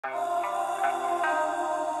I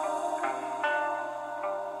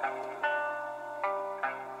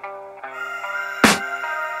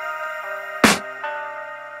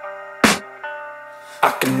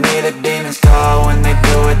can hear the demons call when they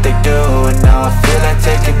do what they do. And now I feel like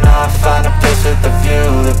taking off, find a place with a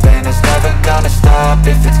view. The pain is never gonna stop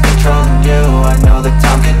if it's controlling you. I know that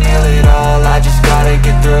time can heal it all, I just gotta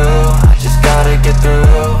get through. I just gotta get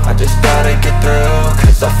through, I just gotta get through.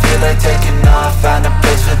 Cause I feel like taking off, find a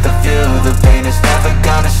place with a view. The pain is never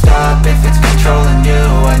gonna stop if it's controlling you.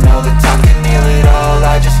 I know that time can heal it all,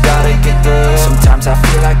 I just gotta get through. Sometimes I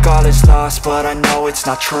feel like all is lost, but I know it's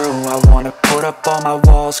not true. I wanna put up all my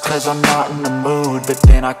walls cause I'm not in the mood, but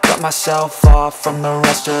then I cut myself off from the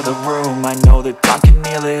rest of the room. I know that time can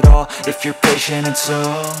heal it all if you're patient, and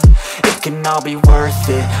soon it can all be worth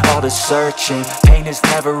it, all the searching. Pain is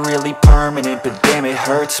never really permanent, but damn it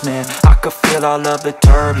hurts, man. I could feel all of the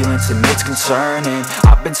turbulence and it's concerning.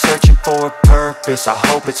 I've been searching for a purpose, I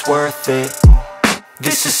hope it's worth it.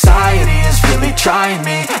 This society is really trying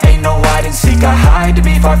me. Ain't no hide and seek, I hide to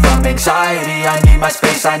be far from anxiety. I need my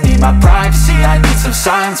space, I need my privacy. I need some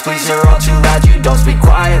silence, please, you're all too loud. You don't speak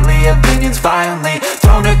quietly, opinions violently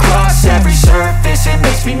thrown across every surface. It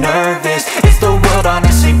makes me nervous, is the world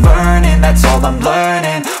honestly burning? That's all I'm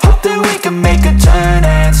learning. Hope that we can make a turn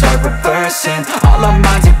and start reversing all our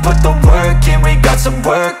minds and put the work in. We got some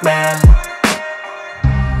work, man.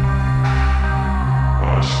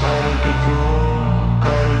 I started to do.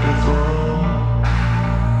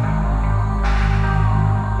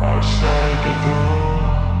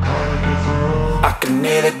 I can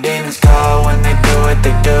hear the demons call when they do what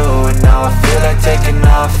they do. And now I feel like taking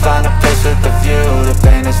off, find a place with a view. The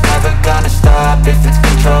pain is never gonna stop if it's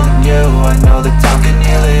controlling you. I know that time can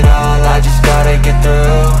heal it all, I just gotta get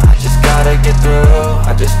through. I just gotta get through,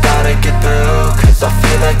 I just gotta get through. Cause I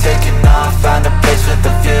feel like taking off, find a place with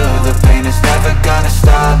a view. The pain is never gonna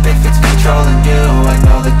stop if it's controlling you. I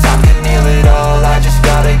know that time can heal it all, I just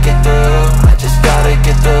gotta get through. I just gotta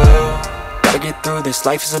get through. Gotta get through this,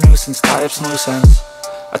 life is a nuisance, tie up some loose ends.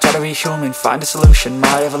 I try to be human, find a solution,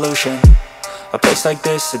 my evolution. A place like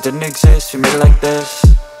this, it didn't exist, we made it like this.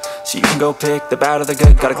 So you can go pick the bad or the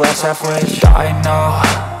good, got a glass halfway. I know,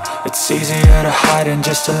 it's easier to hide than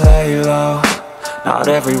just to lay low. Not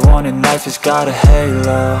everyone in life has got a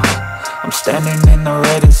halo. I'm standing in the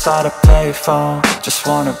red inside a payphone, just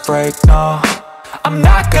wanna break, no. I'm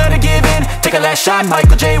not gonna give in, take a last shot,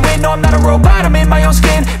 Michael J. Win. No, I'm not a robot, I'm in my own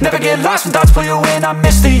skin. Never get lost when thoughts pull you in. I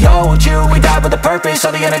miss the old you, we died with a purpose.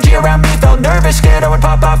 All the energy around me felt nervous, scared I would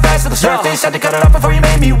pop out fast to the surface. Had to cut it off before you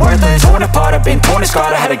made me worthless. Torn apart, I've been torn and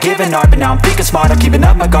scarred. I had a given art, but now I'm thinking smart. I'm keeping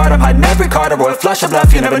up my guard, I'm hiding every card. A royal flush of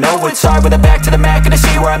bluff, you never know what's hard. With a back to the mat, gonna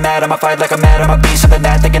see where I'm at. I'ma fight like I'm mad, I'ma be something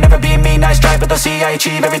that they can never be me. Nice try, but they'll see I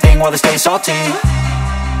achieve everything while they stay salty.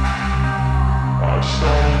 I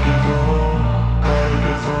started to go.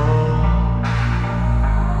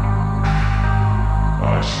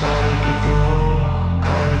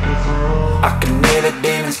 I can hear the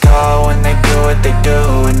demons call when they do what they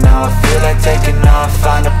do. And now I feel like taking off,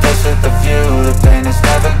 find a place with a view. The pain is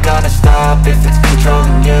never gonna stop if it's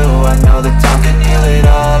controlling you. I know that time can heal it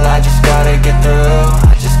all, I just gotta get through.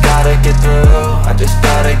 I just gotta get through, I just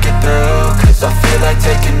gotta get through. Cause I feel like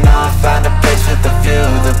taking off, find a place with a view.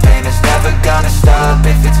 The pain is never gonna stop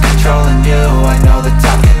if it's controlling you. I know that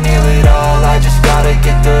time can heal it all, I just gotta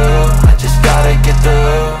get through. I just gotta get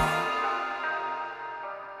through.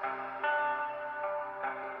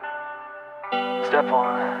 Step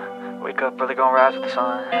 1, wake up early, gon' rise with the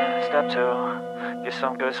sun. Step 2, get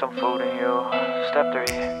some good, some food in you. Step 3,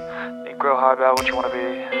 think real hard about what you wanna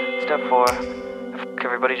be. Step 4, fuck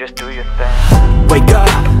everybody, just do your thing. Wake up,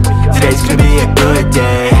 today's gonna be a good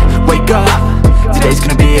day. Wake up, today's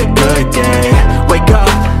gonna be a good day. Wake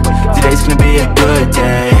up, today's gonna be a good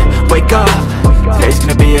day. Wake up, today's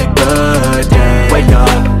gonna be a good day. Wake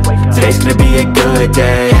up, today's gonna be a good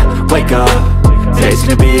day. Wake up. Today's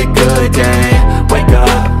gonna be a good day. Wake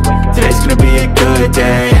up. Today's gonna be a good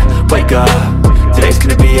day. Wake up. Today's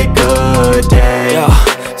gonna be a good day. Yo,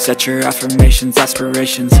 set your affirmations,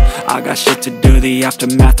 aspirations. I got shit to do, the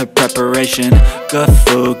aftermath of preparation. Good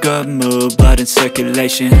food, good mood, blood in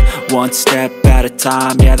circulation. One step at a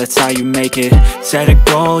time, yeah, that's how you make it. Set a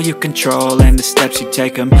goal you control and the steps you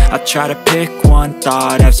take them. I try to pick one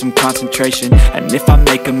thought, have some concentration. And if I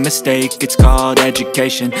make a mistake, it's called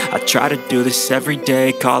education. I try to do this every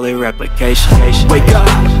day, call it replication. Wake up,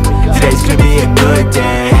 today's gonna be a good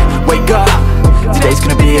day. Wake up, today's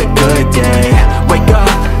gonna be a good day. Wake up,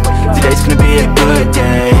 today's gonna be a good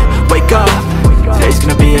day. Wake up, today's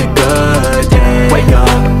gonna be a good day. Wake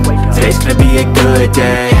up, today's gonna be a good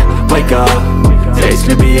day. Wake up, today's today's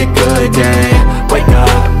gonna be a good day. Wake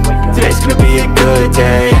up, today's gonna be a good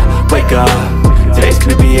day. Wake up, today's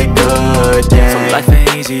gonna be a good day. So life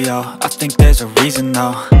ain't easy, yo, I think there's a reason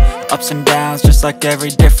though. Ups and downs, just like every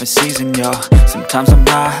different season, yo. Sometimes I'm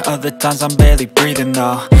high, other times I'm barely breathing,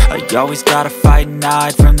 though. I always gotta fight and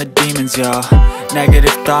hide from the demons, yo.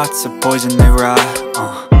 Negative thoughts are poison, they rot.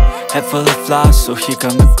 Head full of flies, so here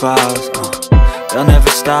come the clouds. They'll never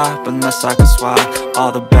stop unless I can swap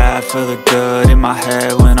all the bad for the good in my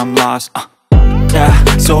head when I'm lost.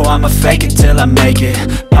 Yeah, so I'ma fake it till I make it.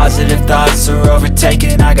 Positive thoughts are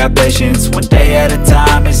overtaken, I got patience. One day at a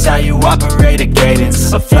time is how you operate a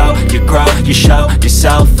cadence. A flow, you grow, you show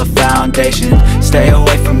yourself a foundation. Stay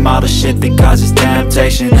away from all the shit that causes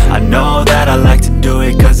temptation. I know that I like to do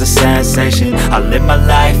it cause it's sensation. I live my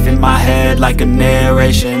life in my head like a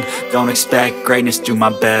narration. Don't expect greatness, do my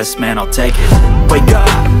best, man, I'll take it. Wake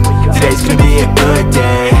up, today's gonna be a good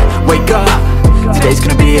day. Wake up, today's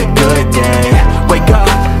gonna be a good day. Wake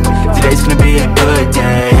up, today's gonna be a good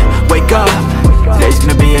day. Wake up, today's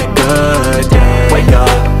gonna be a good day. Wake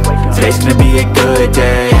up, today's gonna be a good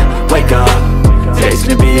day. Wake up, today's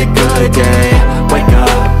gonna be a good day.